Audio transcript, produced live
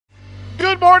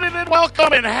Good morning and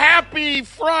welcome and happy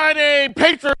Friday,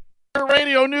 Patriot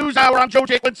Radio News Hour. I'm Joe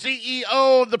Jaquin,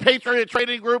 CEO of the Patriot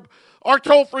Trading Group. Our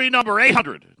toll-free number,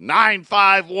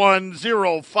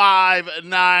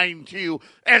 800-951-0592.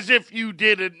 As if you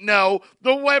didn't know,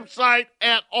 the website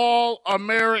at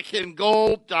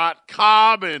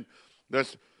allamericangold.com. And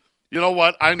this, you know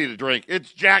what? I need a drink.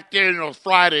 It's Jack Daniels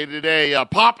Friday today.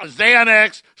 Pop a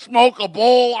Xanax, smoke a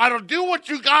bowl. I don't do what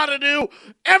you got to do.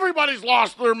 Everybody's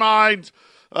lost their minds.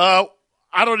 I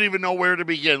don't even know where to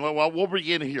begin. Well, we'll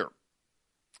begin here.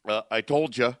 I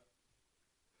told you.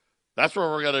 That's where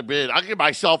we're going to be. I'll give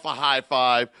myself a high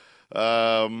five.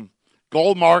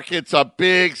 Gold market's up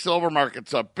big. Silver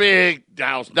market's up big.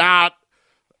 Dow's not.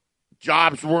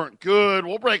 Jobs weren't good.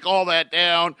 We'll break all that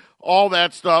down, all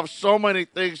that stuff. So many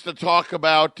things to talk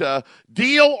about.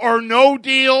 Deal or no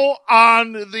deal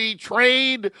on the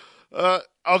trade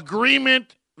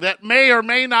agreement that may or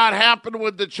may not happen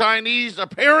with the Chinese.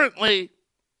 Apparently,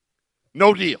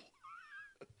 no deal.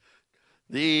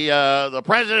 The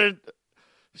president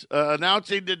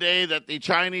announcing today that the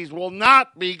Chinese will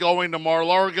not be going to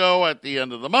Mar-a-Lago at the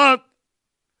end of the month.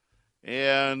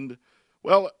 And,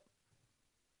 well,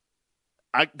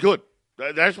 good.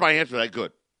 That's my answer to that,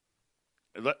 good.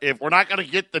 If we're not going to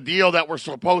get the deal that we're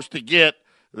supposed to get,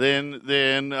 then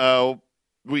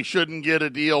we shouldn't get a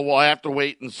deal. We'll have to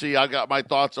wait and see. I got my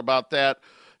thoughts about that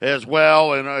as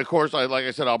well. And, of course, like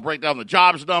I said, I'll break down the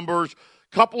jobs numbers.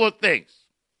 Couple of things.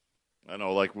 I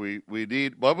know, like we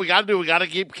need, what we got to do, we got to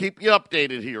keep you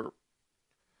updated here.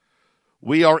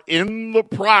 We are in the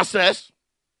process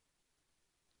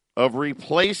of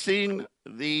replacing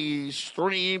the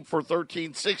stream for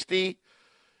 1360,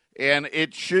 and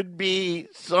it should be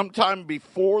sometime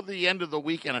before the end of the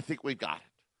weekend. I think we've got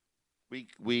it.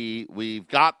 We've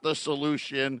got the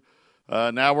solution.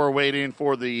 Now we're waiting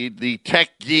for the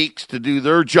tech geeks to do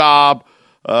their job.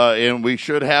 And we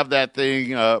should have that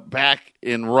thing back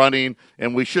in running,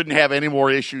 and we shouldn't have any more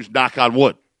issues, knock on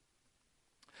wood.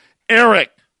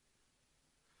 Eric,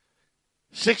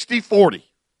 60-40.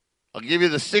 I'll give you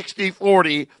the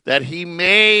 60-40 that he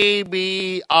may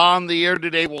be on the air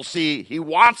today. We'll see. He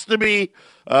wants to be.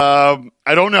 I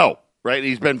don't know, right?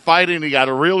 He's been fighting. He got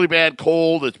a really bad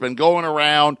cold. It's been going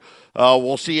around.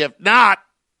 We'll see. If not,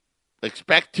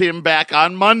 expect him back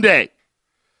on Monday.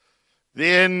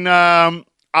 Then on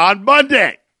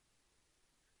Monday,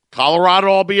 Colorado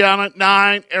will be on at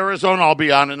 9. Arizona will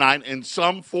be on at 9 in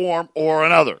some form or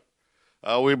another.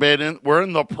 We're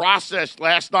in the process.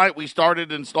 Last night we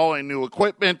started installing new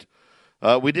equipment.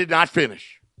 We did not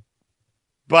finish,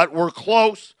 but we're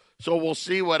close. So we'll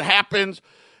see what happens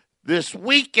this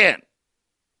weekend.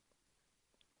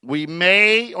 We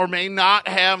may or may not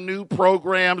have new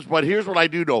programs, but here's what I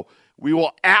do know. We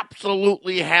will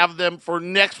absolutely have them for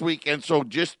next weekend, so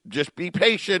just be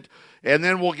patient, and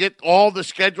then we'll get all the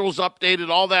schedules updated,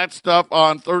 all that stuff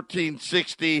on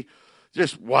 1360.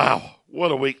 Just, wow,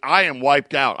 what a week. I am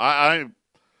wiped out.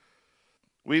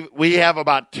 We have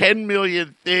about 10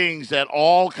 million things that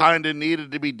all kind of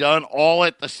needed to be done all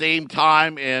at the same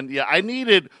time, and, yeah, I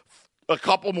needed a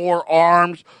couple more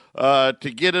arms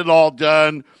to get it all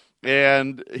done,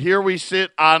 and here we sit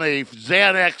on a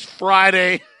Xanax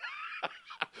Friday.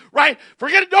 Right?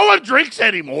 Forget it. No one drinks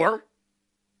anymore.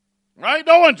 Right?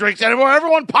 No one drinks anymore.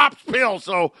 Everyone pops pills.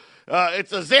 So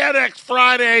it's a Xanax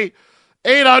Friday,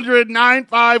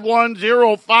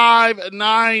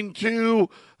 800-951-0592.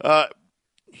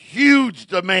 Huge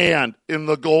demand in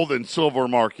the gold and silver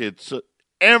markets.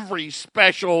 Every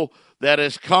special that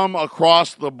has come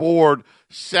across the board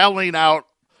selling out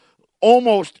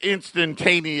almost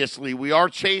instantaneously. We are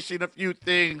chasing a few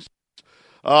things.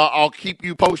 I'll keep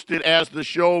you posted as the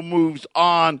show moves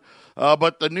on.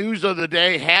 But the news of the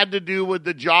day had to do with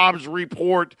the jobs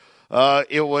report.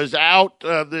 It was out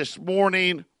this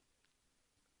morning.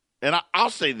 And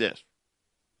I'll say this.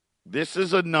 This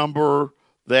is a number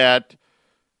that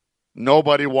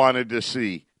nobody wanted to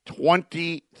see.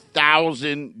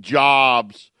 20,000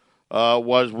 jobs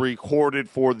was recorded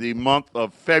for the month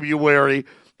of February.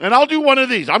 And I'll do one of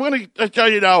these. I'm going to tell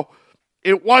you now,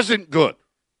 it wasn't good.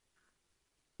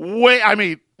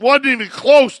 Wasn't even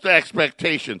close to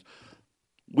expectations.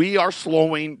 We are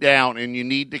slowing down, and you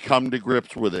need to come to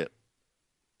grips with it.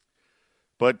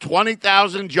 But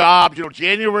 20,000 jobs,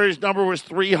 January's number was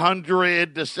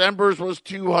 300, December's was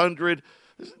 200.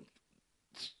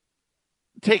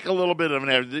 Take a little bit of an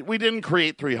average. We didn't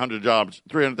create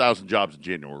 300,000 jobs in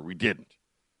January. We didn't.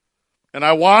 And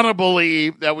I want to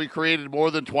believe that we created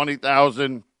more than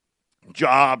 20,000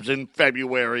 jobs in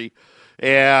February.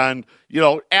 And,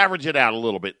 average it out a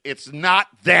little bit. It's not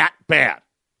that bad.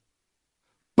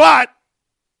 But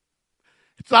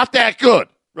It's not that good,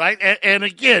 right? And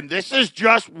again, this is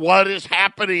just what is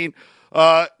happening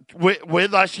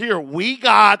with us here. We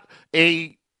got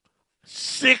a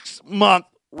 6-month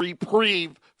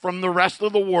reprieve from the rest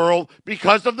of the world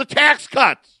because of the tax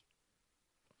cuts.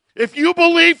 If you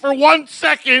believe for 1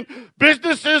 second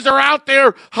businesses are out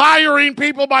there hiring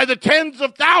people by the tens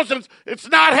of thousands, it's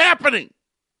not happening.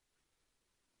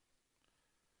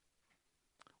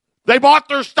 They bought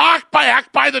their stock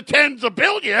back by the tens of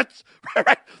billions.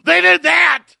 Right? They did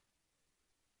that.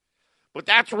 But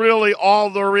that's really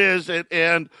all there is.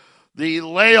 And the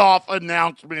layoff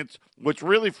announcements, which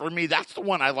really for me, that's the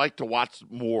one I like to watch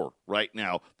more right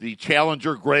now. The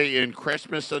Challenger Gray and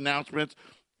Christmas announcements.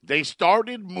 They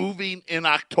started moving in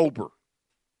October.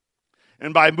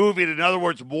 And by moving, in other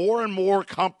words, more and more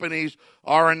companies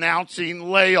are announcing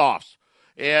layoffs.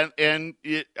 And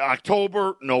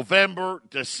October, November,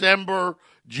 December,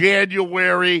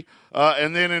 January,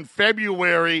 and then in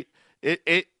February,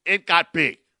 it got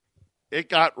big. It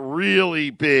got really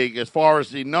big as far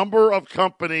as the number of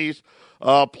companies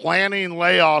planning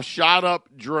layoffs shot up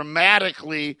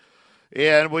dramatically.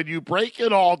 And when you break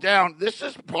it all down, this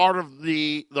is part of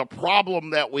the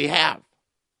problem that we have,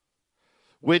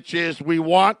 which is we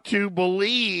want to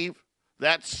believe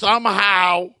that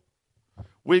somehow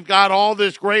we've got all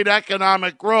this great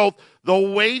economic growth. The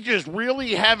wages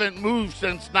really haven't moved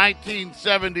since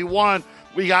 1971.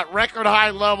 We got record high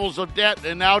levels of debt,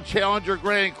 and now Challenger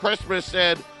Gray and Christmas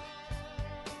said,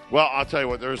 well, I'll tell you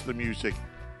what, there's the music.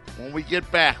 When we get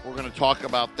back, we're going to talk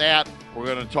about that. We're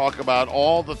going to talk about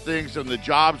all the things in the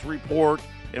jobs report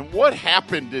and what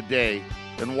happened today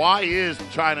and why is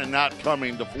China not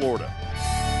coming to Florida.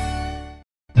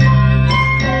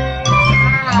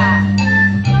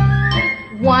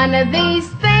 One of these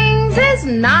things is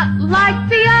not like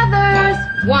the others.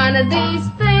 One of these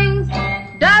things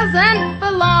doesn't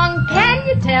belong. Can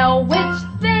you tell which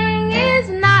thing is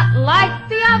not like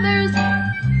the others?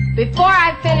 Before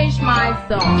I finish my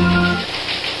song.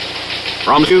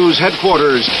 From News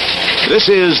Headquarters, this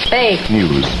is Fake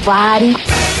News Friday.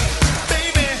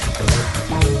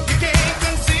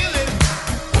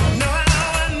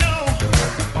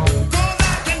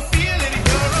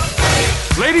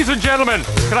 Ladies and gentlemen,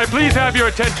 can I please have your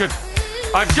attention?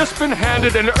 I've just been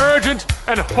handed an urgent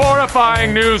and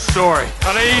horrifying news story.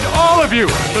 And I need all of you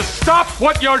to stop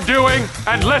what you're doing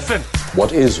and listen.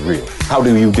 What is real? How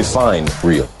do you define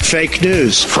real? Fake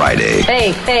News Friday.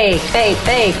 Fake.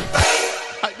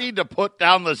 I need to put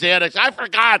down the Xanax. I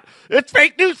forgot. It's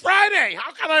Fake News Friday.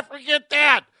 How can I forget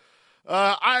that?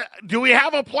 Do we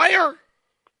have a player?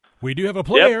 We do have a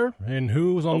player. Yep. And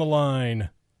who's on the line?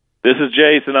 This is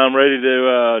Jason. I'm ready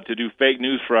to do Fake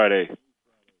News Friday.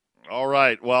 All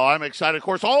right. Well, I'm excited. Of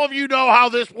course, all of you know how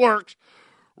this works,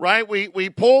 right? We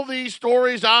pull these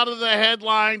stories out of the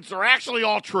headlines. They're actually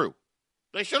all true.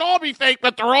 They should all be fake,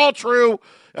 but they're all true.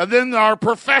 And then our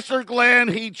Professor Glenn,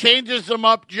 he changes them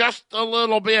up just a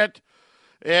little bit.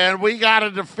 And we got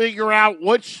to figure out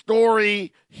which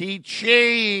story he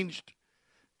changed.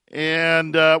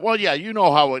 And, well, yeah, you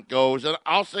know how it goes. And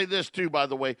I'll say this, too, by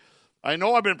the way. I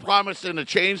know I've been promising to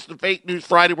change the Fake News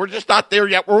Friday. We're just not there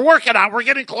yet. We're working on it. We're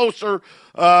getting closer.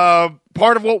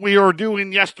 Part of what we were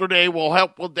doing yesterday will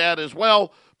help with that as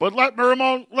well. But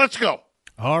Ramon, let's go.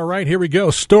 All right, here we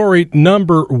go. Story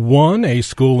number 1, a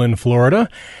school in Florida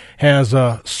has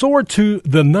soared to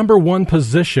the number 1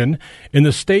 position in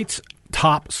the state's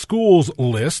top schools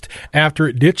list after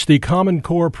it ditched the Common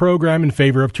Core program in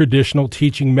favor of traditional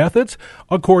teaching methods,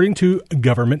 according to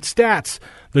government stats.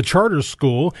 The charter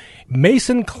school,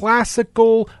 Mason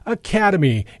Classical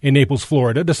Academy in Naples,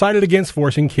 Florida, decided against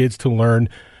forcing kids to learn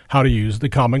how to use the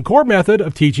Common Core method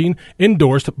of teaching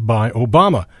endorsed by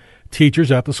Obama.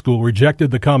 Teachers at the school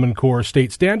rejected the Common Core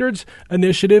state standards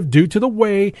initiative due to the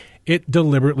way it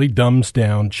deliberately dumbs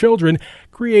down children,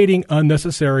 creating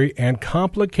unnecessary and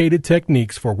complicated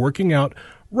techniques for working out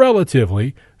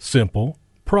relatively simple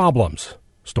problems.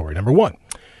 Story number 1.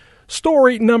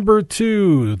 Story number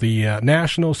 2. The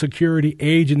National Security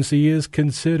Agency is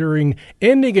considering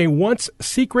ending a once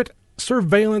secret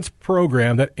surveillance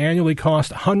program that annually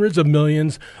costs hundreds of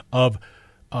millions of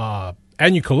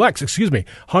collects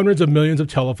hundreds of millions of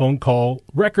telephone call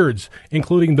records,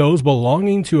 including those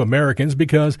belonging to Americans,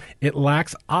 because it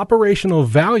lacks operational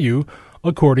value,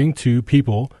 according to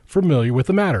people familiar with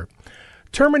the matter.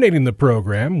 Terminating the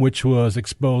program, which was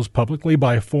exposed publicly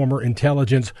by former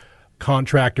intelligence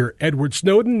contractor Edward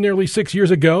Snowden nearly 6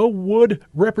 years ago, would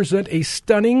represent a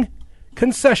stunning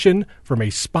concession from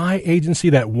a spy agency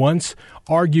that once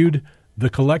argued the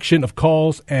collection of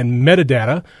calls and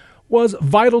metadata was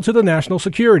vital to the national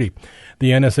security.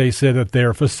 The NSA said that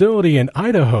their facility in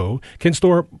Idaho can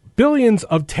store billions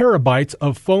of terabytes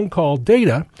of phone call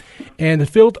data and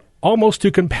filled almost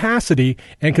to capacity,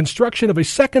 and construction of a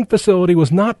second facility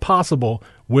was not possible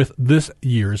with this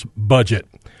year's budget.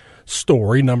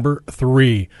 Story number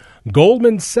 3.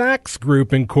 Goldman Sachs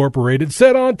Group Incorporated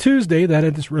said on Tuesday that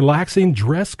it is relaxing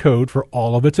dress code for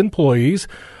all of its employees,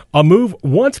 a move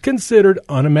once considered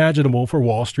unimaginable for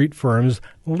Wall Street firms'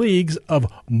 leagues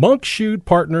of monk-shoed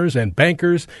partners and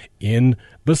bankers in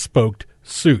bespoke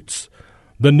suits.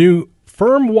 The new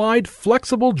firm-wide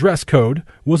flexible dress code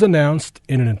was announced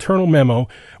in an internal memo,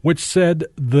 which said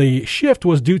the shift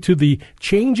was due to the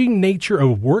changing nature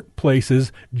of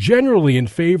workplaces generally in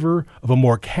favor of a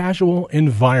more casual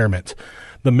environment.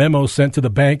 The memo sent to the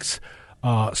bank's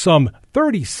some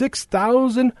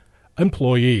 36,000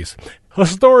 employees.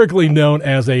 Historically known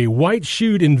as a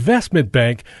white-shoed investment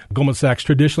bank, Goldman Sachs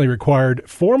traditionally required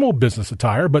formal business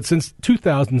attire, but since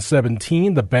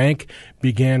 2017, the bank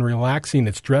began relaxing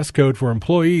its dress code for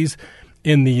employees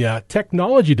in the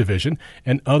technology division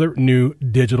and other new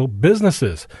digital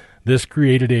businesses. This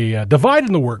created a divide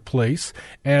in the workplace.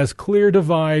 As clear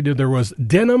divide, there was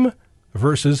denim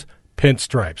versus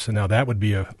pinstripes. And now that would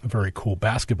be a very cool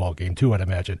basketball game too, I'd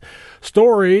imagine.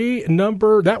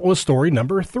 That was story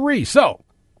number 3. So,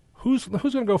 who's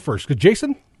going to go first?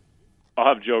 Jason?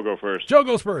 I'll have Joe go first. Joe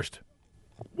goes first.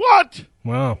 What?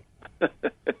 Wow.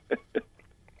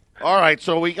 All right,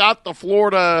 so we got the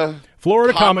Florida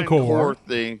Common Core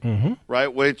thing,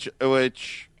 right? Which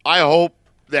I hope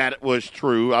that it was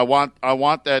true. I want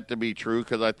that to be true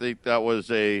because I think that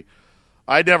was I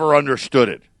never understood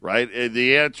it. Right?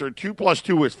 The answer, 2 +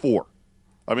 2 is 4.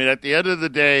 I mean, at the end of the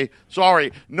day,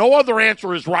 sorry, no other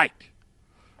answer is right.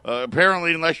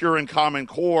 Apparently, unless you're in Common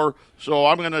Core. So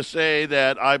I'm going to say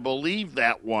that I believe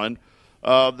that one.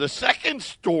 The second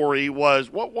story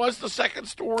was, what was the second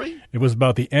story? It was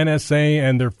about the NSA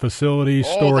and their facilities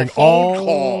storing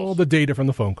the data from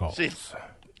the phone calls. See,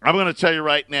 I'm going to tell you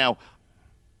right now,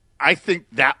 I think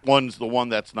that one's the one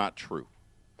that's not true.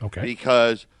 Okay.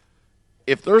 Because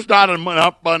if there's not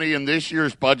enough money in this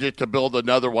year's budget to build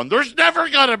another one, there's never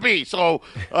going to be. So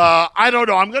I don't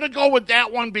know. I'm going to go with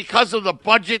that one because of the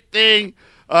budget thing.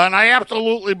 And I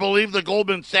absolutely believe the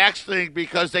Goldman Sachs thing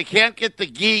because they can't get the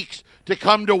geeks to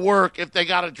come to work if they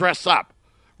got to dress up,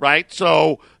 right?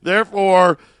 So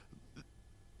therefore,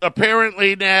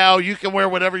 apparently now you can wear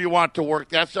whatever you want to work.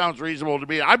 That sounds reasonable to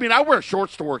me. I mean, I wear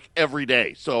shorts to work every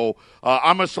day. So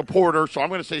I'm a supporter. So I'm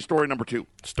going to say story number 2.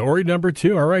 Story number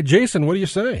 2. All right, Jason, what do you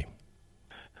say?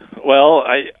 Well,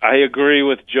 I agree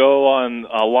with Joe on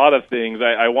a lot of things.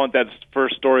 I want that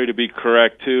first story to be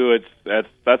correct too.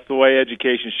 That's the way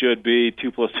education should be.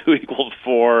 2 + 2 =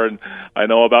 4, and I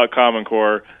know about Common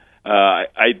Core.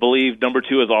 I believe number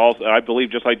 2 is also. I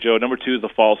believe just like Joe, number 2 is a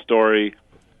false story.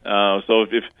 So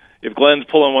if Glenn's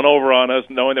pulling one over on us,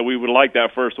 knowing that we would like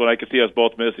that first one, I could see us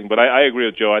both missing. But I agree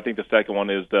with Joe. I think the second one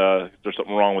is there's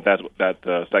something wrong with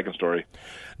that second story.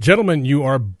 Gentlemen, you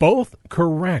are both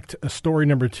correct. Story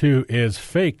number 2 is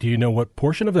fake. Do you know what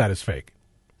portion of that is fake?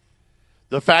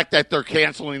 The fact that they're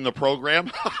canceling the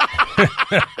program?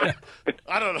 I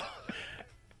don't know.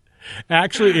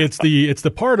 Actually, it's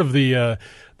the part of the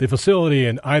facility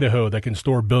in Idaho that can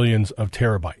store billions of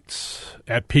terabytes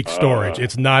at peak storage.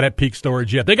 It's not at peak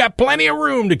storage yet. They got plenty of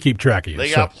room to keep track of you.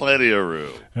 They got plenty of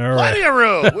room. All right. Plenty of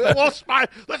room. We'll spy.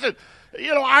 Listen,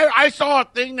 I saw a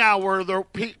thing now where the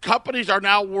companies are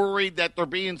now worried that they're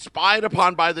being spied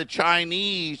upon by the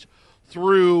Chinese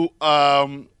through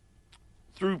plug-in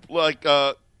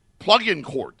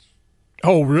cords.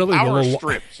 Oh, really? Power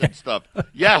strips and stuff.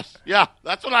 Yes, yeah,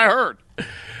 that's what I heard.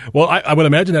 Well, I would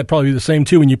imagine that'd probably be the same,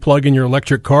 too, when you plug in your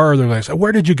electric car. They're like, so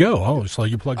where did you go? Oh, so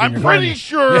you plugged in your car. I'm pretty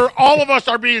sure all of us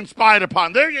are being spied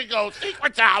upon. There you go.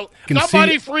 Secrets out.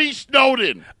 Somebody free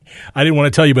Snowden. I didn't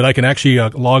want to tell you, but I can actually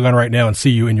log on right now and see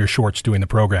you in your shorts doing the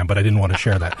program, but I didn't want to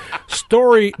share that.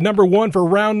 Story number 1 for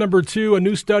round number 2. A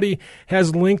new study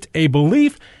has linked a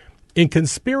belief in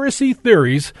conspiracy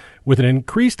theories with an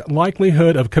increased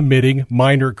likelihood of committing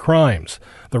minor crimes.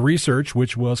 The research,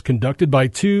 which was conducted by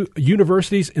 2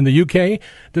 universities in the UK,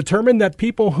 determined that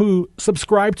people who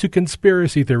subscribe to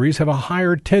conspiracy theories have a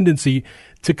higher tendency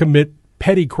to commit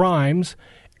petty crimes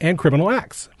and criminal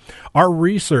acts. Our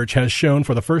research has shown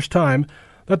for the first time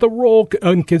that the role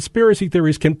conspiracy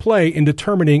theories can play in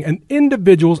determining an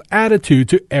individual's attitude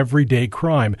to everyday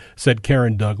crime, said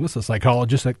Karen Douglas, a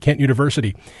psychologist at Kent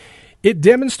University. It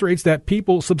demonstrates that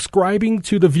people subscribing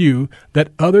to the view that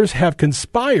others have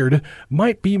conspired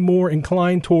might be more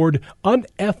inclined toward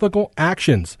unethical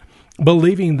actions.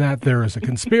 Believing that there is a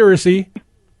conspiracy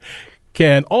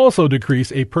can also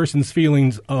decrease a person's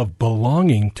feelings of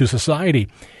belonging to society.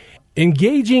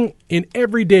 Engaging in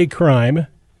everyday crime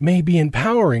may be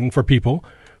empowering for people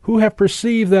who have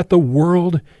perceived that the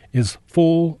world is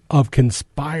full of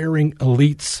conspiring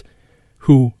elites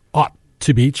who ought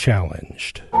to be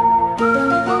challenged. All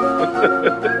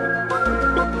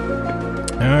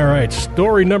right,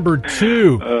 story number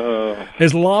 2.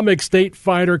 Islamic State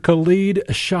fighter Khalid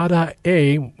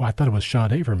Shadeh, well, I thought it was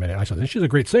Sade for a minute. I thought she's a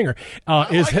great singer.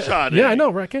 I like Sade. Yeah, I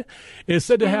know, right? Is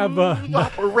said to have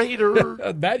operator.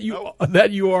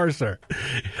 that you are, sir.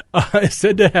 Is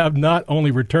said to have not only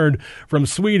returned from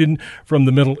Sweden from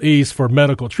the Middle East for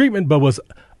medical treatment, but was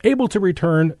able to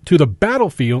return to the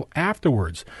battlefield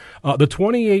afterwards. The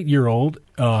 28-year-old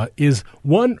is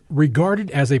one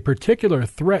regarded as a particular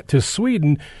threat to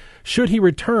Sweden should he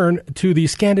return to the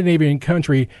Scandinavian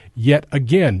country yet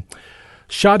again.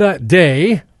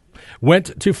 Shadeh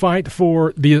went to fight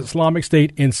for the Islamic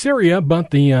State in Syria,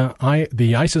 but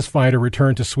the ISIS fighter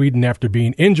returned to Sweden after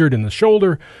being injured in the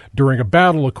shoulder during a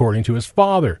battle, according to his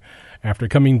father. After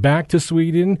coming back to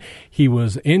Sweden, he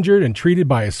was injured and treated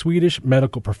by Swedish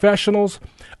medical professionals,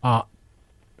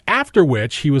 after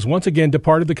which he was once again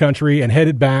departed the country and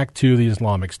headed back to the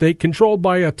Islamic State, controlled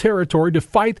by a territory, to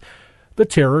fight the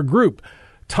terror group.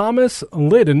 Thomas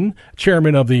Liddon,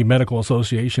 chairman of the Medical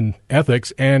Association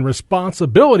Ethics and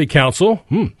Responsibility Council,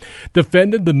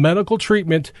 defended the medical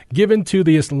treatment given to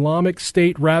the Islamic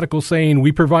State radicals, saying,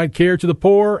 "We provide care to the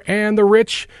poor and the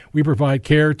rich. We provide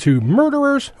care to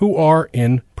murderers who are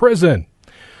in prison."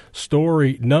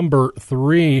 Story number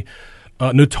 3.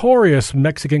 Notorious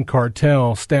Mexican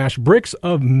cartel stashed bricks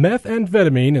of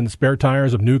methamphetamine in the spare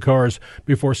tires of new cars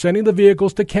before sending the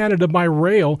vehicles to Canada by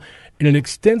rail in an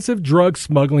extensive drug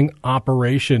smuggling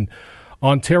operation.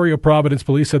 Ontario Providence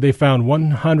police said they found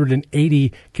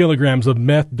 180 kilograms of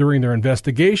meth during their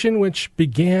investigation, which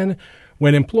began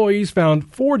when employees found at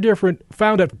 4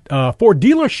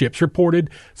 dealerships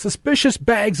reported suspicious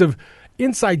bags of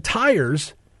inside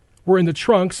tires were in the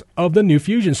trunks of the new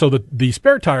Fusion, so the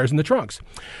spare tires in the trunks.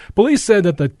 Police said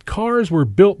that the cars were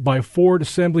built by Ford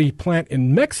assembly plant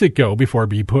in Mexico before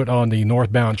being put on the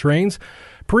northbound trains.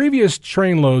 Previous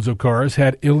train loads of cars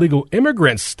had illegal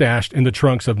immigrants stashed in the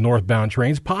trunks of northbound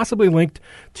trains, possibly linked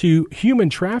to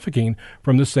human trafficking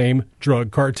from the same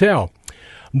drug cartel.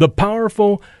 The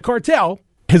powerful cartel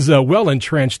is well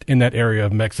entrenched in that area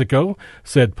of Mexico,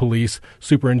 said Police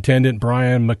Superintendent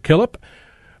Brian McKillop.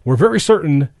 We're very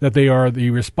certain that they are the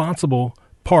responsible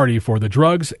party for the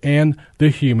drugs and the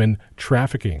human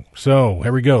trafficking. So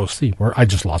there we go. See, I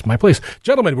just lost my place.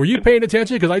 Gentlemen, were you paying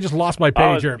attention? Because I just lost my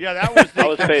page here. Yeah, that was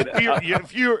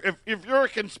if you're a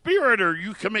conspirator,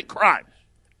 you commit crimes.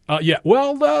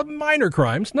 Minor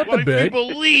crimes, nothing But big. if you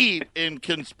believe in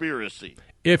conspiracy.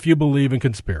 If you believe in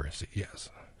conspiracy,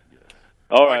 yes.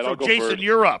 All right, So, I'll go Jason, first.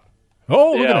 you're up.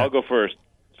 Oh, look at that. I'll go first.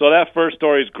 So that first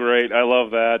story is great. I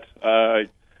love that.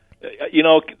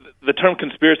 The term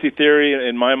conspiracy theory,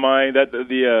 in my mind,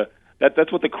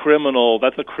 that's what the criminals.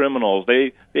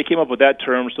 They came up with that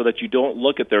term so that you don't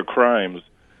look at their crimes.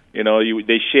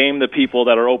 They shame the people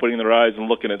that are opening their eyes and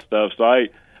looking at stuff. So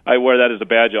I wear that as a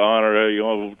badge of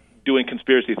honor. Doing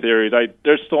conspiracy theories.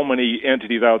 There's so many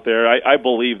entities out there. I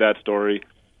believe that story.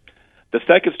 The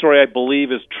second story I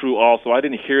believe is true also. I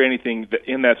didn't hear anything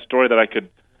in that story that I could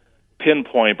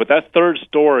pinpoint, but that third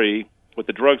story with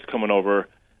the drugs coming over,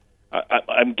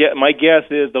 my guess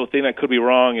is the thing that could be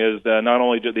wrong is not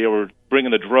only did they were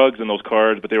bringing the drugs in those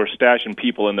cars, but they were stashing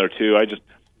people in there too.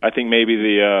 I think maybe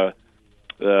the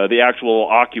actual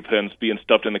occupants being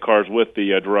stuffed in the cars with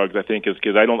the drugs. I think is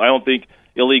because I don't think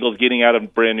illegals getting out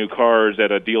of brand new cars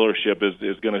at a dealership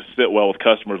is going to sit well with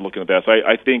customers looking at that. So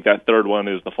I think that third one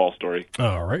is the false story.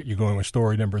 All right, you're going with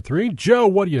story number 3. Joe,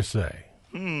 what do you say?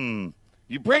 You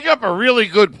bring up a really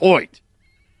good point.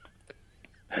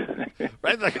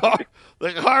 Right,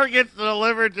 the car gets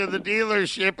delivered to the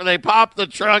dealership, and they pop the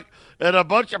trunk, and a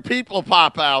bunch of people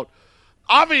pop out.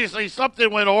 Obviously, something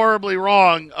went horribly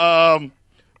wrong.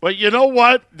 But you know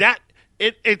what?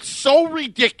 It's so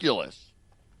ridiculous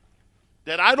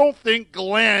that I don't think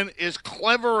Glenn is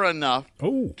clever enough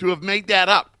to have made that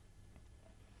up.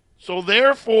 So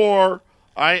therefore,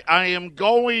 I am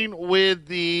going with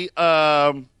the.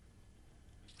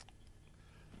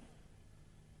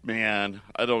 Man,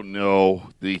 I don't know.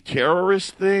 The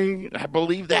terrorist thing, I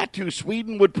believe that too.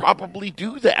 Sweden would probably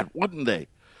do that, wouldn't they?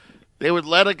 They would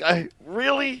let a guy,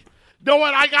 really? You know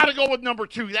what? I got to go with number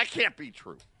 2. That can't be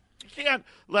true. You can't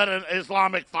let an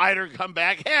Islamic fighter come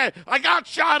back. Hey, I got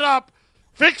shot up.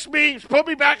 fix me, put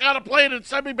me back on a plane and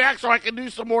send me back so I can do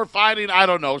some more fighting. I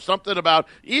don't know. Something about,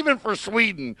 even for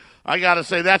Sweden, I got to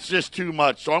say that's just too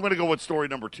much. So I'm going to go with story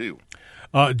number 2.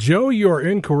 Joe, you are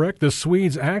incorrect. The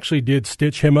Swedes actually did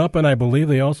stitch him up, and I believe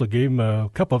they also gave him a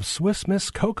cup of Swiss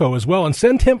Miss cocoa as well and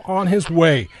sent him on his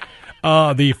way.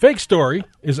 The fake story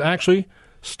is actually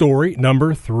story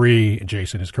number 3.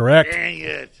 Jason is correct. Dang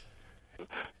it.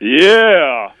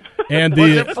 Yeah. And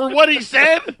Was it for what he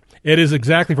said? It is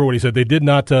exactly for what he said. They did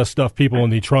not stuff people in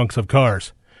the trunks of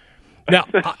cars.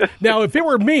 Now, if it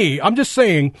were me, I'm just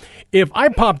saying, if I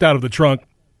popped out of the trunk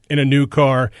in a new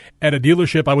car at a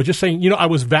dealership, I was just saying, I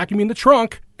was vacuuming the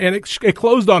trunk, and it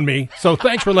closed on me, so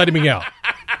thanks for letting me out.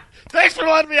 Thanks for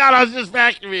letting me out. I was just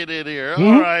vacuuming in here.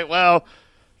 All right, well,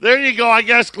 there you go. I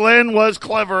guess Glenn was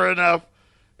clever enough.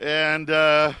 And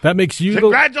that makes you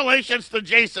congratulations to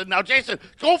Jason. Now, Jason,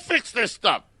 go fix this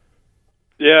stuff.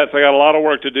 Yes, I got a lot of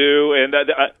work to do. And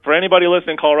for anybody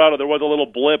listening in Colorado, there was a little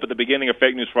blip at the beginning of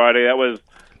Fake News Friday. That was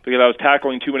because I was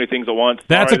tackling too many things at once.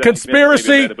 That's a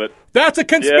conspiracy. That's a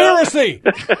conspiracy.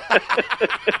 Yeah.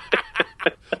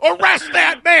 Arrest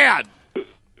that man.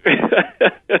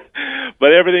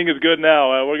 But everything is good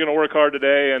now. We're going to work hard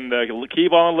today and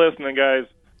keep on listening, guys.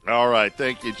 All right.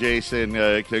 Thank you, Jason.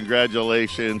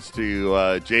 Congratulations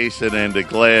to Jason and to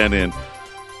Glenn. And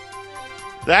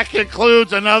that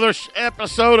concludes another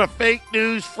episode of Fake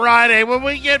News Friday. When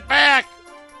we get back,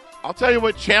 I'll tell you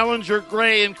what Challenger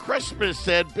Gray and Christmas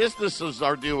said businesses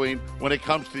are doing when it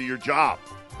comes to your job.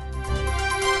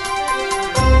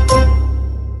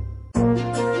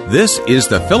 This is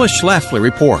the Phyllis Schlafly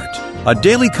Report, a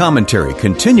daily commentary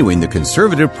continuing the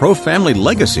conservative pro-family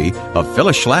legacy of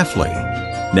Phyllis Schlafly.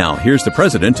 Now, here's the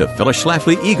president of Phyllis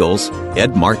Schlafly Eagles,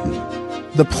 Ed Martin.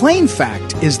 The plain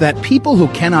fact is that people who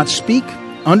cannot speak,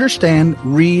 understand,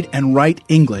 read, and write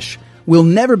English will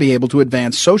never be able to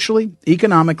advance socially,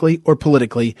 economically, or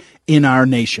politically in our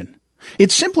nation.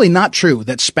 It's simply not true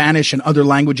that Spanish and other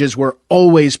languages were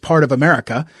always part of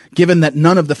America, given that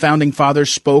none of the founding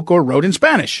fathers spoke or wrote in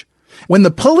Spanish. When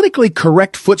the politically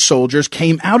correct foot soldiers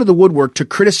came out of the woodwork to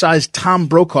criticize Tom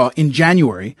Brokaw in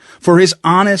January for his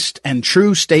honest and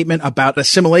true statement about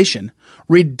assimilation,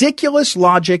 ridiculous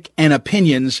logic and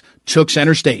opinions took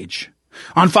center stage.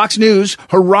 On Fox News,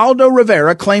 Geraldo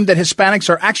Rivera claimed that Hispanics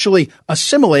are actually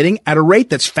assimilating at a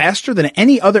rate that's faster than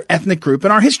any other ethnic group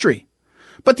in our history.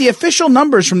 But the official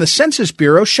numbers from the Census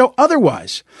Bureau show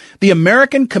otherwise. The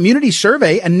American Community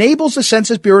Survey enables the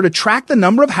Census Bureau to track the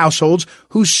number of households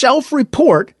who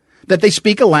self-report that they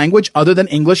speak a language other than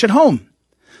English at home.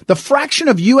 The fraction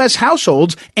of U.S.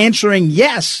 households answering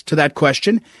yes to that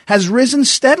question has risen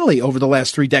steadily over the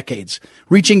last 3 decades,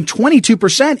 reaching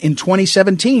 22% in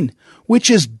 2017,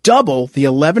 which is double the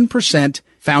 11%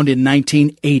 found in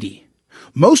 1980.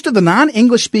 Most of the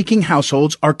non-English speaking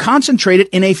households are concentrated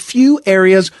in a few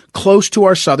areas close to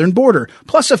our southern border,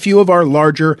 plus a few of our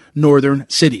larger northern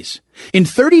cities. In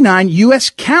 39 U.S.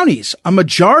 counties, a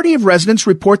majority of residents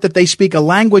report that they speak a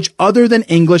language other than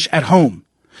English at home.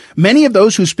 Many of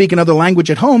those who speak another language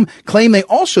at home claim they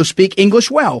also speak English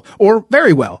well, or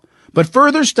very well. But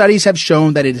further studies have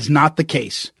shown that it is not the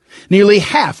case. Nearly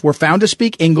half were found to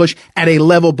speak English at a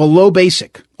level below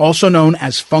basic, also known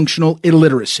as functional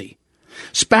illiteracy.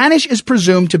 Spanish is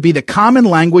presumed to be the common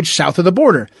language south of the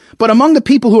border, but among the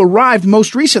people who arrived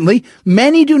most recently,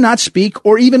 many do not speak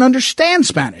or even understand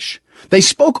Spanish. They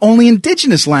spoke only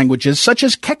indigenous languages such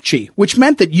as Quechua, which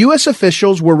meant that U.S.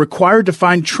 officials were required to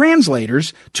find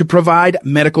translators to provide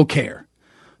medical care.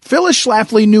 Phyllis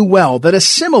Schlafly knew well that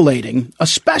assimilating,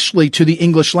 especially to the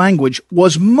English language,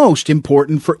 was most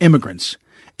important for immigrants.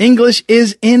 English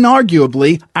is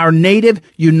inarguably our native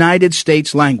United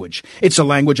States language. It's the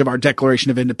language of our Declaration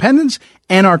of Independence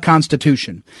and our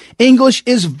Constitution. English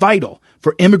is vital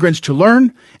for immigrants to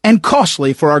learn and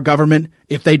costly for our government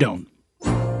if they don't.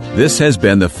 This has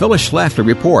been the Phyllis Schlafly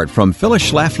Report from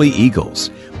Phyllis Schlafly Eagles.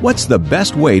 What's the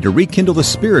best way to rekindle the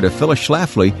spirit of Phyllis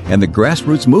Schlafly and the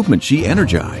grassroots movement she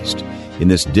energized? In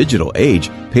this digital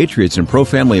age, patriots and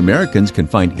pro-family Americans can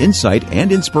find insight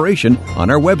and inspiration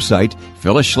on our website,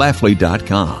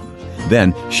 phyllisschlafly.com.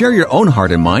 Then share your own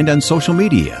heart and mind on social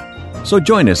media. So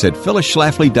join us at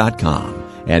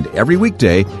phyllisschlafly.com and every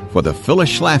weekday for the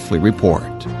Phyllis Schlafly Report.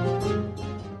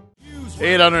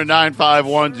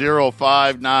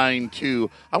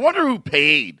 800-951-0592. I wonder who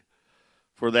paid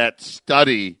for that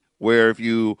study where if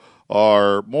you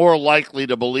are more likely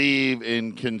to believe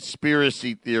in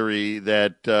conspiracy theory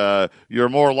that you're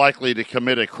more likely to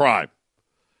commit a crime.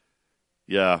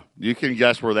 Yeah, you can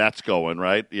guess where that's going,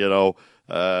 right? You know,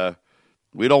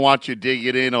 we don't want you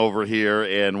digging in over here,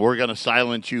 and we're going to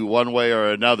silence you one way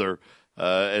or another.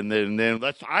 And then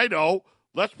let's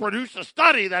produce a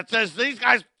study that says these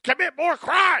guys commit more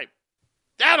crime.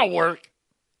 That'll work.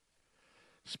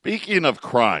 Speaking of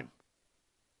crime,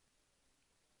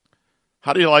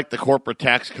 how do you like the corporate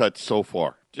tax cuts so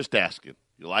far? Just asking.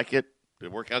 You like it? Did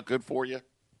it work out good for you?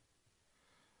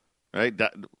 Right?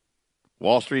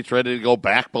 Wall Street's ready to go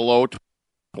back below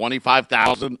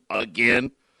 25,000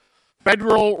 again.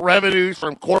 Federal revenues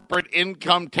from corporate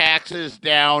income taxes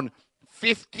down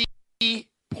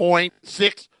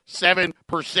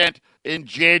 50.67% in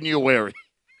January.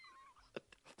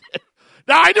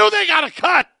 Now, I knew they got a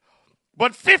cut,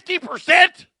 but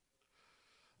 50%?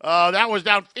 That was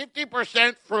down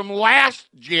 50% from last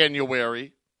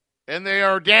January, and they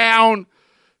are down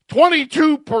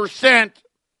 22%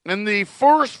 in the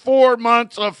first 4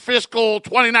 months of fiscal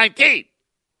 2019.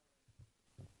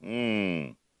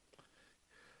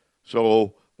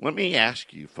 So let me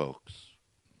ask you folks,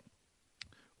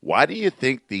 why do you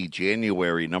think the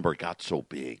January number got so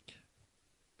big?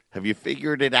 Have you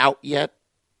figured it out yet?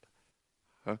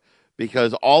 Huh?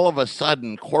 Because all of a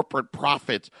sudden, corporate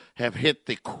profits have hit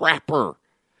the crapper.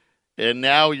 And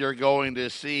now you're going to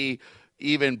see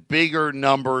even bigger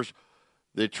numbers.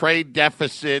 The trade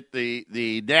deficit,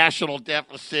 the national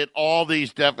deficit, all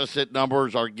these deficit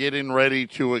numbers are getting ready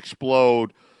to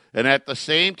explode. And at the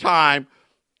same time,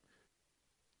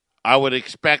 I would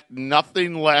expect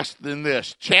nothing less than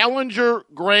this. Challenger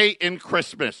Gray and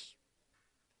Christmas.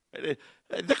 The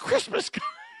Christmas guy.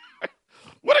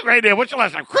 What a great name. What's your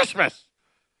last name? Christmas.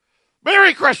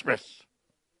 Merry Christmas.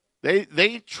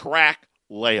 They track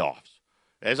layoffs.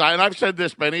 And I've said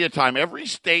this many a time, every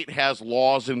state has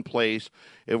laws in place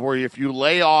where if you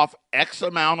lay off X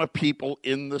amount of people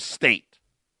in the state,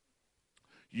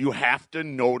 you have to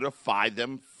notify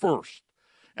them first.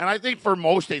 And I think for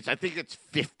most states, I think it's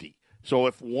 50. So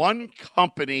if one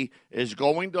company is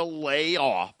going to lay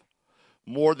off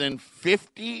more than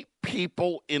 50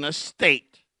 people in a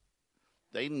state,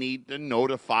 they need to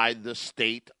notify the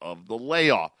state of the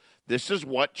layoff. This is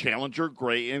what Challenger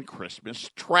Gray and Christmas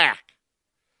track.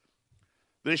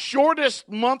 The shortest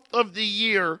month of the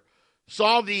year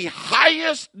saw the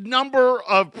highest number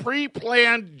of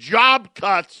pre-planned job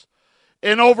cuts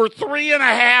in over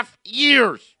 3.5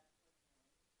 years.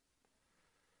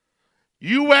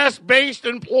 U.S.-based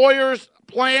employers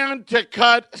plan to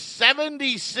cut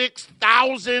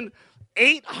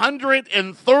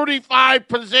 76,835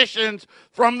 positions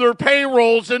from their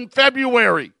payrolls in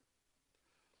February.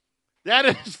 That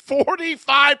is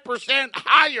 45%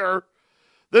 higher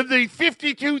than the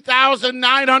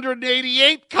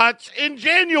 52,988 cuts in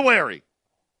January.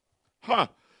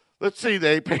 Let's see,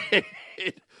 they paid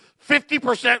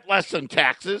 50% less in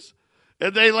taxes,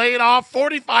 and they laid off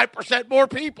 45% more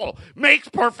people. Makes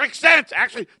perfect sense.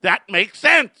 Actually, that makes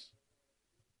sense.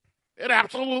 It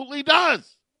absolutely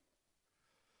does.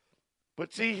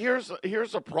 But see, here's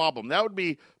a problem. That would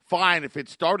be fine if it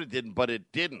started, but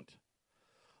it didn't.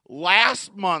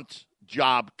 Last month's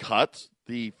job cuts,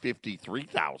 the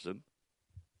 53,000.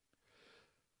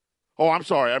 Oh, I'm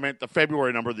sorry. I meant the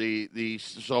February number.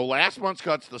 So last month's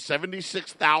cuts, the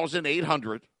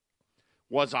 76,800,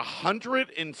 was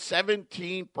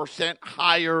 117%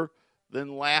 higher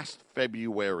than last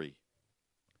February.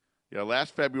 Yeah,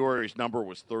 last February's number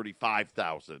was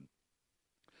 35,000.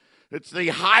 It's the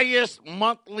highest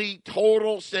monthly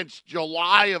total since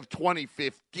July of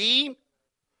 2015.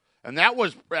 And that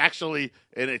was actually,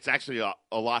 and it's actually a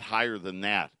lot higher than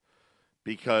that,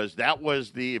 because that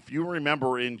was if you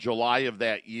remember in July of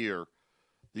that year,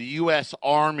 the U.S.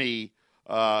 Army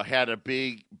had a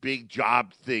big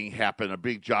job thing happen, a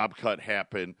big job cut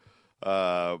happen,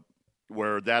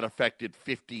 where that affected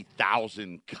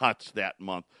 50,000 cuts that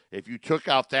month. If you took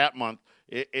out that month,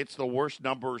 it's the worst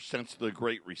number since the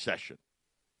Great Recession.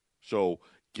 So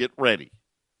get ready.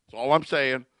 That's all I'm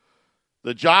saying.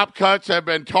 The job cuts have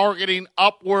been targeting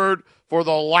upward for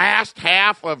the last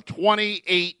half of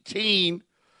 2018.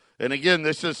 And again,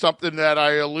 this is something that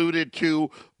I alluded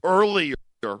to earlier.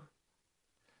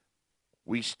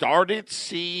 We started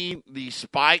seeing the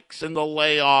spikes in the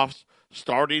layoffs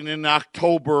starting in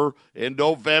October, in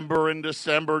November, in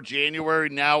December, January,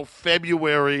 now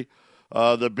February.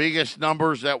 The biggest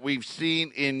numbers that we've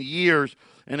seen in years.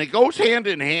 And it goes hand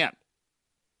in hand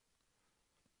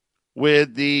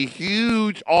with the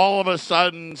huge, all of a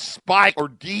sudden, spike or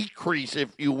decrease, if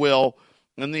you will,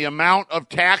 in the amount of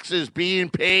taxes being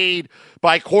paid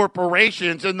by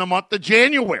corporations in the month of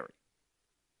January.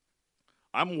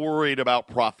 I'm worried about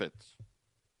profits.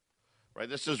 Right?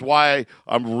 This is why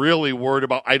I'm really worried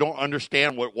about, I don't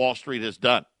understand what Wall Street has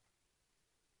done.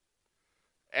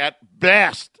 At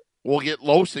best, we'll get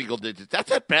low single digits.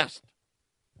 That's at best.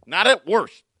 Not at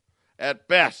worst, at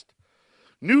best.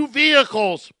 New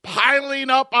vehicles piling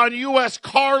up on U.S.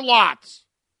 car lots,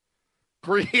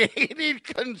 creating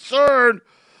concern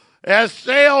as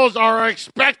sales are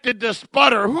expected to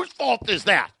sputter. Whose fault is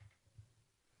that?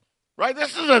 Right?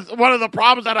 This is one of the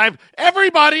problems that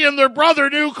everybody and their brother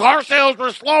knew car sales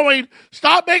were slowing.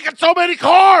 Stop making so many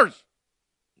cars.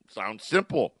 Sounds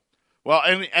simple. Well,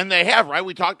 and they have, right?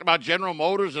 We talked about General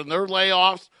Motors and their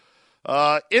layoffs.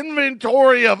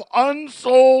 Inventory of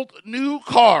unsold new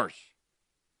cars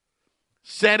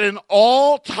set an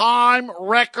all-time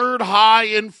record high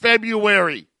in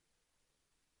February.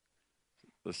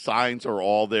 The signs are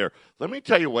all there. Let me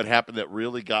tell you what happened that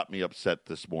really got me upset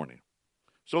this morning.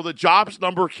 So the jobs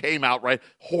number came out, right?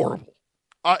 Horrible.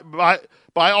 By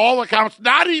all accounts,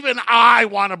 not even I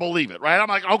want to believe it, right? I'm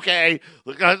like, okay,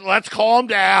 let's calm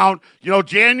down.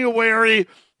 January,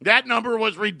 that number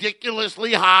was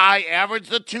ridiculously high,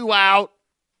 averaged a 2 out,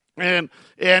 and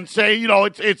say,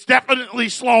 it's definitely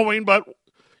slowing, but,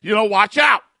 watch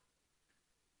out.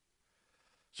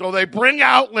 So they bring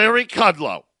out Larry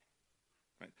Kudlow,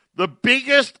 the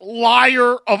biggest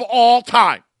liar of all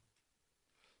time,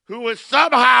 who is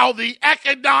somehow the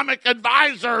economic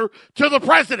advisor to the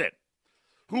president,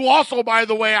 who also, by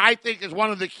the way, I think is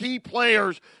one of the key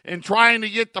players in trying to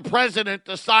get the president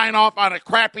to sign off on a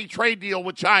crappy trade deal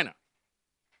with China.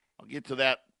 I'll get to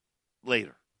that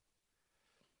later.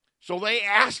 So they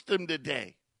asked him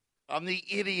today on the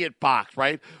idiot box,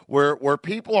 right, where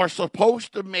people are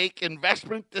supposed to make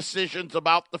investment decisions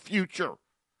about the future.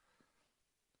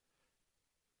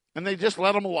 And they just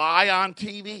let him lie on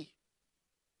TV.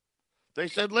 They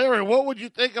said, Larry, what would you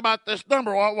think about this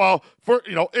number? Well,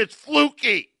 it's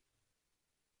fluky.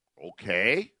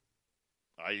 Okay,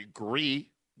 I agree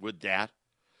with that.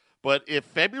 But if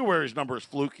February's number is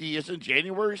fluky, isn't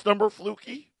January's number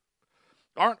fluky?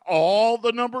 Aren't all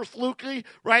the numbers fluky?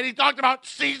 Right? He talked about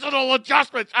seasonal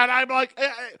adjustments. And I'm like,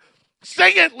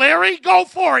 sing it, Larry. Go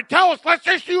for it. Tell us. Let's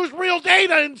just use real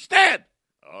data instead.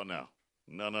 Oh, no.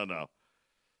 No.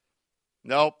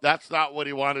 Nope, that's not what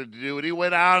he wanted to do. And he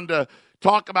went on to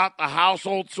talk about the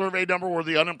household survey number where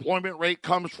the unemployment rate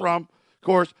comes from. Of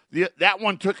course, that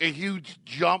one took a huge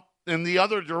jump in the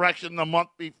other direction the month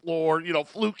before,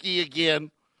 fluky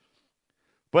again.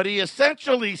 But he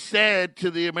essentially said to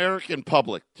the American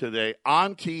public today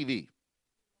on TV,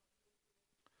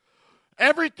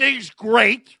 everything's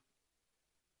great.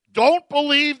 Don't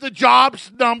believe the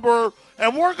jobs number,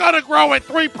 and we're going to grow at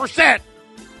 3%.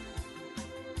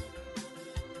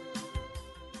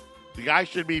 The guy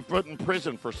should be put in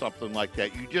prison for something like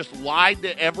that. You just lied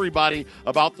to everybody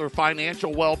about their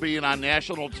financial well-being on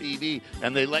national TV,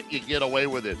 and they let you get away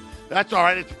with it. That's all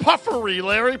right. It's puffery,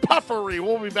 Larry, puffery.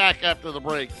 We'll be back after the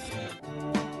break.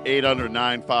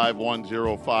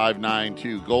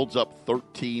 800-951-0592. Gold's up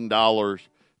 $13,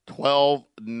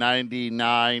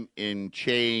 $12.99 in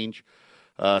change.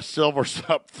 Silver's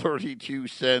up 32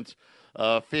 cents,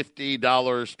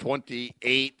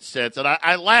 $50.28. And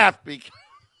I laugh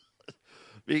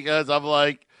because I'm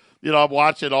like, I'm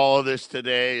watching all of this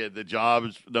today and the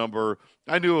jobs number.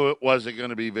 I knew it wasn't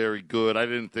going to be very good. I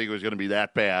didn't think it was going to be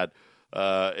that bad.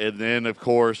 And then, of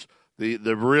course,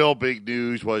 the real big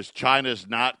news was China's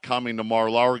not coming to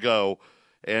Mar-a-Lago,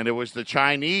 and it was the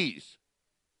Chinese,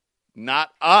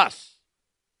 not us,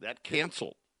 that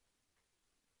canceled.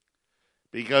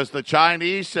 Because the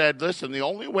Chinese said, listen, the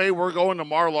only way we're going to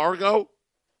Mar-a-Lago,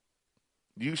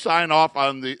 you sign off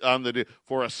on the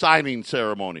for a signing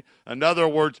ceremony. In other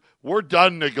words, we're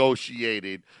done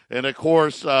negotiating. And, of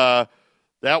course, that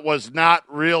was not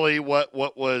really what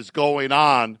was going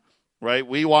on, right?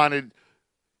 We wanted,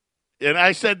 and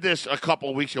I said this a couple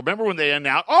of weeks ago. Remember when they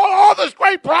announced, all this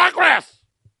great progress?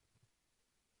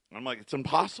 I'm like, it's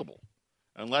impossible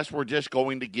unless we're just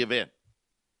going to give in.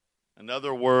 In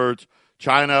other words,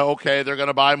 China, okay, they're going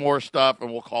to buy more stuff,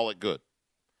 and we'll call it good.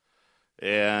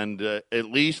 And at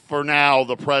least for now,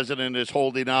 the president is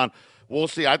holding on. We'll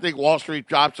see. I think Wall Street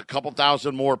drops a couple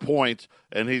thousand more points,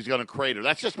 and he's going to crater.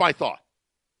 That's just my thought.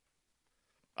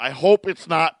 I hope it's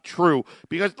not true.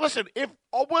 Because, listen, if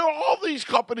all these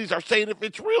companies are saying if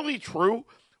it's really true,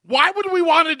 why would we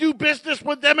want to do business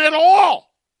with them at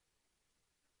all?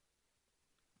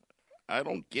 I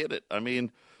don't get it. I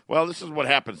mean, well, this is what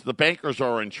happens. The bankers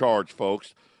are in charge,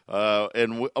 folks.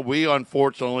 And we,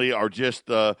 unfortunately, are just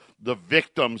the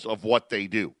victims of what they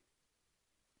do.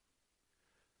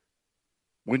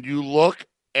 When you look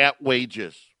at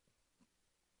wages,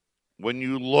 when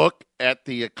you look at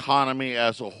the economy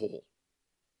as a whole,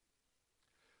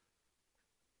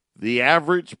 The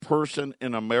average person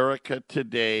in America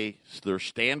today, their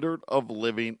standard of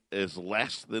living is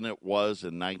less than it was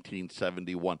in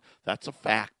 1971. That's a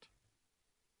fact.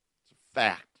 It's a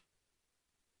fact.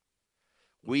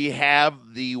 We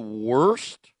have the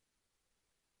worst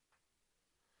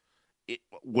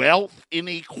wealth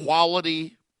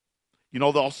inequality,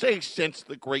 they'll say since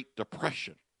the Great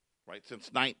Depression, right?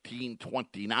 Since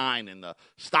 1929 and the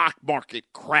stock market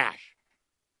crash.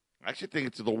 I actually think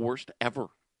it's the worst ever.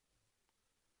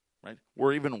 Right?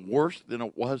 We're even worse than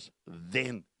it was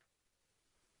then.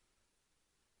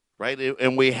 Right?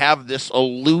 And we have this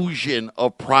illusion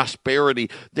of prosperity.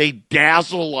 They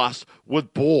dazzle us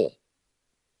with bull.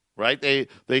 Right? They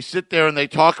sit there and they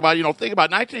talk about, think about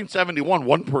 1971,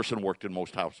 one person worked in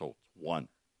most households. One.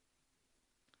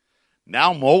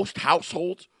 Now most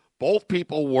households, both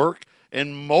people work,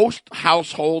 and most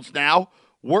households now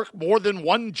work more than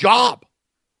one job.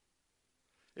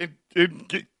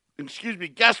 Excuse me,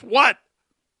 guess what?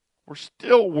 We're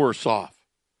still worse off.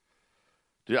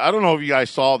 I don't know if you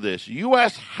guys saw this.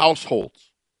 U.S.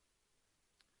 households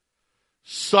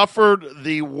suffered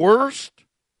the worst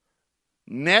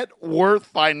net worth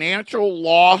financial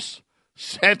loss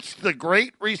since the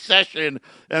Great Recession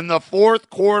in the fourth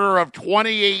quarter of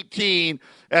 2018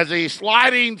 as a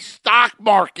sliding stock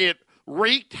market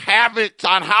wreaked havoc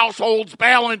on households'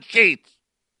 balance sheets.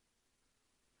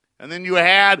 And then you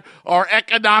had our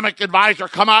economic advisor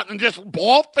come out and just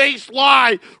bald-faced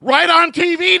lie right on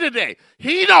TV today.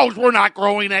 He knows we're not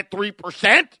growing at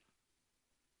 3%.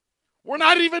 We're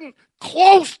not even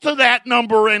close to that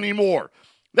number anymore.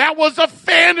 That was a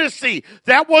fantasy.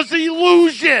 That was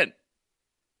illusion.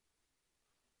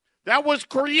 That was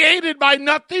created by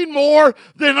nothing more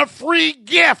than a free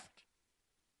gift.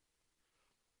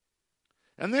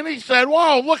 And then he said,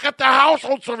 whoa, look at the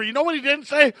household survey. You know what he didn't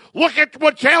say? Look at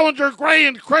what Challenger Gray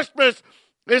and Christmas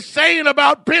is saying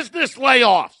about business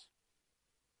layoffs.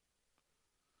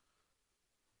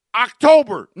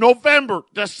 October, November,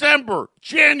 December,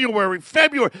 January,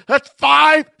 February. That's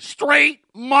 5 straight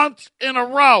months in a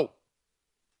row.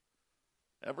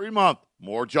 Every month,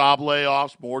 more job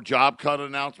layoffs, more job cut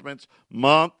announcements,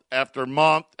 month after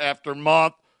month after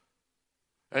month.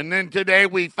 And then today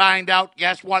we find out,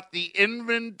 guess what? The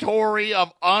inventory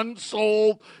of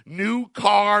unsold new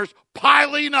cars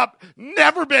piling up.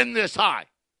 Never been this high.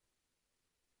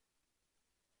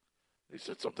 They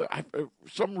said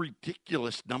some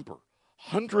ridiculous number.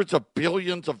 Hundreds of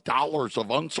billions of dollars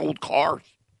of unsold cars.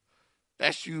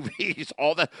 SUVs,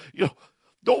 all that.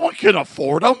 No one can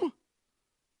afford them.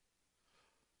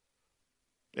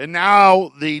 And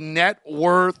now the net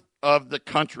worth of the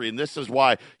country, and this is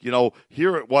why,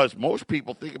 here it was, most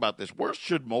people think about this. Where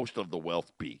should most of the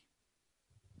wealth be?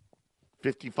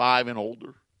 55 and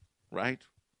older, right?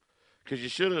 Because you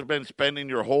should have been spending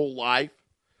your whole life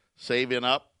saving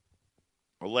up,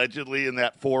 allegedly in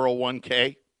that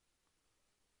 401k.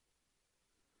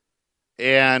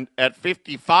 And at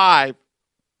 55,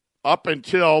 up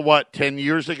until, 10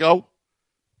 years ago?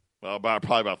 Well,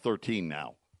 probably about 13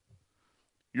 now.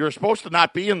 You're supposed to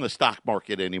not be in the stock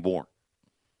market anymore,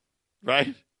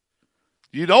 right?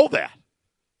 You know that.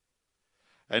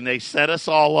 And they set us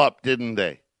all up, didn't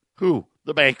they? Who?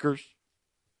 The bankers.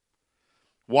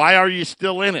 Why are you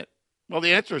still in it? Well,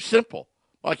 the answer is simple.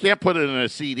 Well, I can't put it in a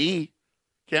CD.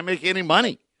 Can't make any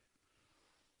money.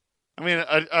 I mean,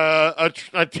 a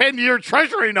 10-year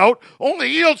Treasury note only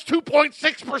yields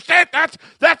 2.6%.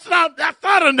 That's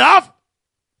not enough,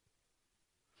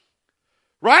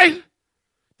 right?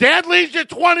 Dad leaves you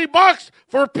 $20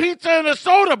 for a pizza and a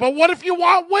soda, but what if you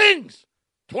want wings?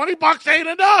 $20 ain't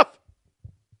enough.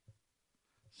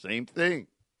 Same thing.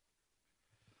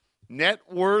 Net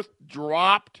worth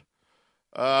dropped.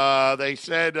 They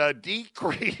said a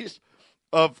decrease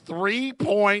of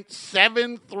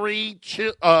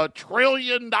 $3.73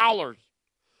 trillion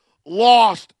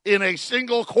lost in a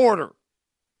single quarter.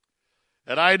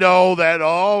 And I know that,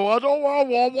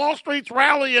 Wall Street's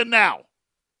rallying now.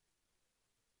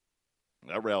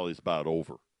 That rally's about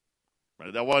over.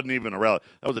 Right? That wasn't even a rally.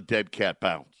 That was a dead cat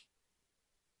bounce.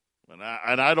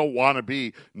 And I don't want to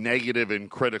be negative and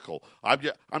critical.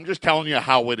 I'm just telling you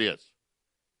how it is.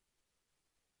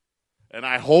 And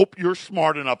I hope you're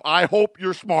smart enough. I hope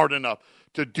you're smart enough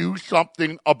to do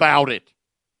something about it.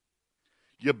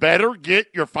 You better get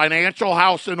your financial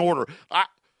house in order.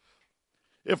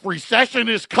 If recession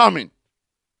is coming,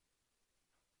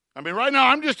 right now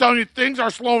I'm just telling you things are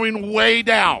slowing way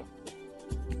down.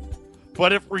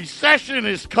 But if recession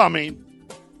is coming,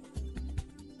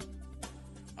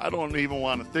 I don't even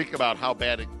want to think about how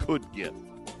bad it could get.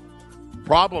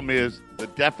 Problem is, the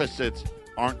deficits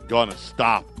aren't going to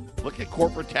stop. Look at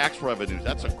corporate tax revenues.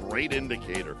 That's a great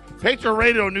indicator. Patriot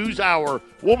Radio News Hour.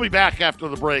 We'll be back after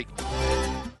the break.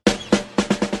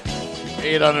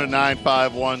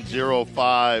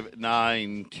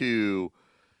 800-951-0592.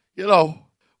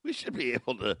 We should be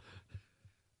able to.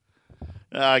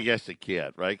 I guess it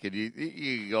can't, right? Could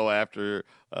you go after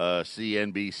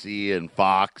CNBC and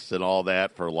Fox and all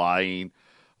that for lying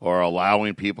or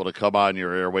allowing people to come on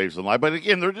your airwaves and lie? But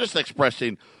again, they're just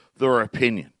expressing their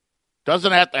opinion.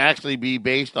 Doesn't have to actually be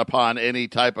based upon any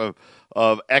type of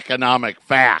economic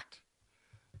fact,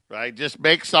 right? Just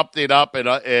make something up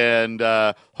and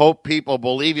hope people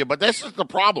believe you. But this is the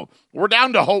problem. We're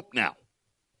down to hope now,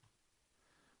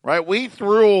 right? We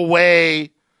threw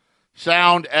away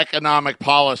sound economic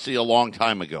policy a long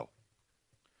time ago,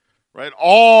 right?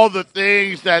 All the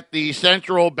things that the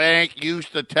central bank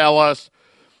used to tell us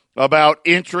about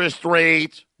interest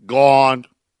rates, gone.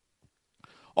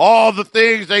 All the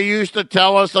things they used to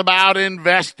tell us about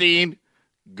investing,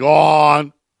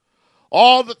 gone.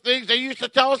 All the things they used to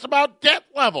tell us about debt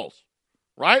levels,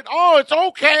 right? Oh, it's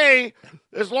okay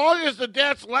as long as the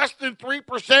debt's less than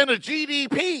 3% of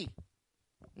GDP.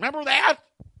 Remember that?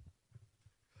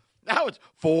 Now it's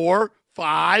 4,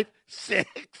 5, 6.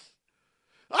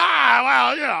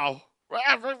 Forget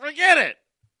it.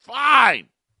 Fine.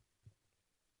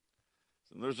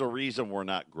 And there's a reason we're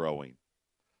not growing.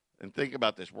 And think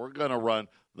about this. We're going to run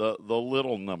the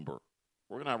little number.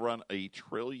 We're going to run a $1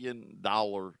 trillion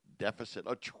deficit.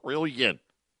 $1 trillion.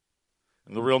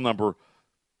 And the real number,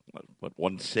 what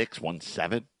 16,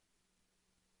 17?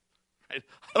 I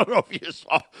don't know if you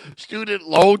saw student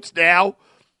loans now.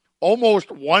 Almost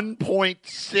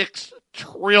 $1.6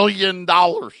 trillion.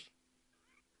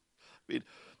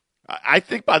 I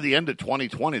think by the end of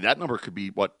 2020, that number could be,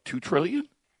 $2 trillion?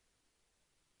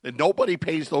 And nobody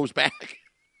pays those back.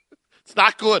 It's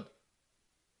not good.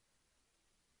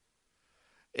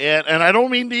 And I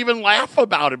don't mean to even laugh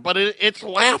about it, but it's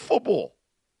laughable.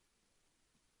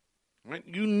 Right?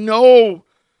 You know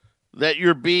that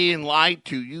you're being lied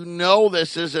to. You know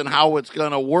this isn't how it's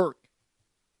going to work.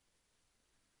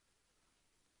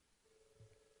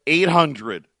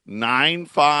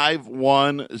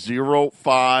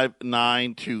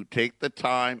 800-951-0592. Take the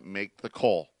time, make the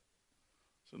call.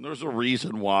 And there's a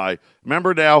reason why.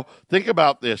 Remember now, think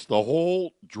about this. The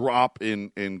whole drop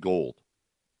in gold.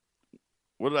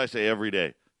 What did I say every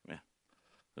day?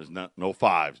 There's no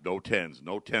fives, no tens,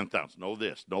 no 10,000, no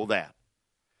this, no that.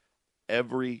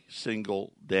 Every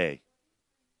single day.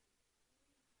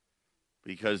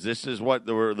 Because this is where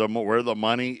the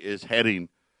money is heading.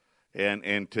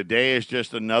 And today is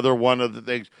just another one of the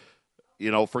things.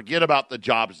 Forget about the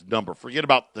jobs number. Forget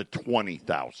about the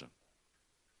 20,000.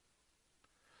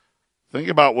 Think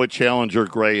about what Challenger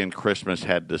Gray and Christmas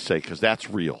had to say, because that's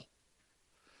real.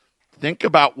 Think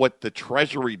about what the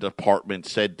Treasury Department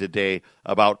said today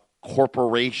about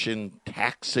corporation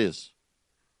taxes.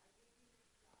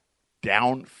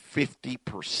 Down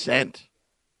 50%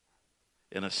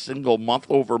 in a single month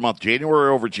over month.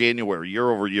 January over January,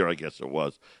 year over year, I guess it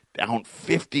was. Down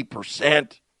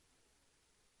 50%.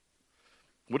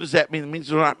 What does that mean? It means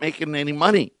they're not making any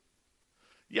money.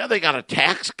 Yeah, they got a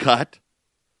tax cut.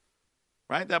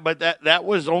 Right? But that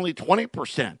was only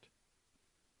 20%.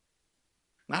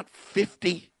 Not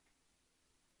 50%.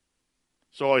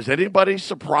 So is anybody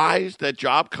surprised that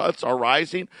job cuts are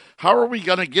rising? How are we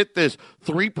going to get this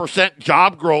 3%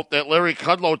 job growth that Larry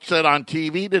Kudlow said on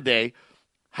TV today?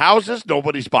 Houses,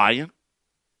 nobody's buying.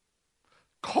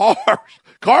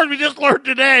 Cars, we just learned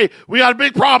today, we got a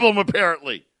big problem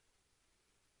apparently.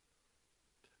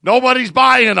 Nobody's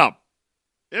buying them.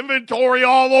 Inventory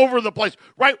all over the place.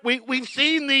 Right, we've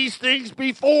seen these things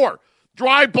before.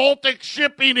 Dry Baltic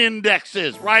shipping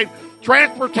indexes, right?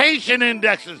 Transportation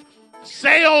indexes.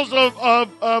 Sales of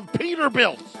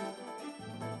Peterbilts.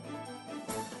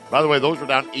 By the way, those were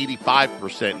down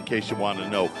 85% in case you want to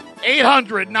know.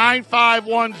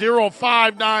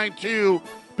 800-951-0592.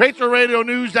 Patriot Radio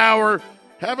News Hour.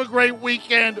 Have a great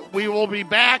weekend. We will be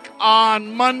back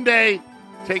on Monday.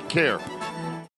 Take care.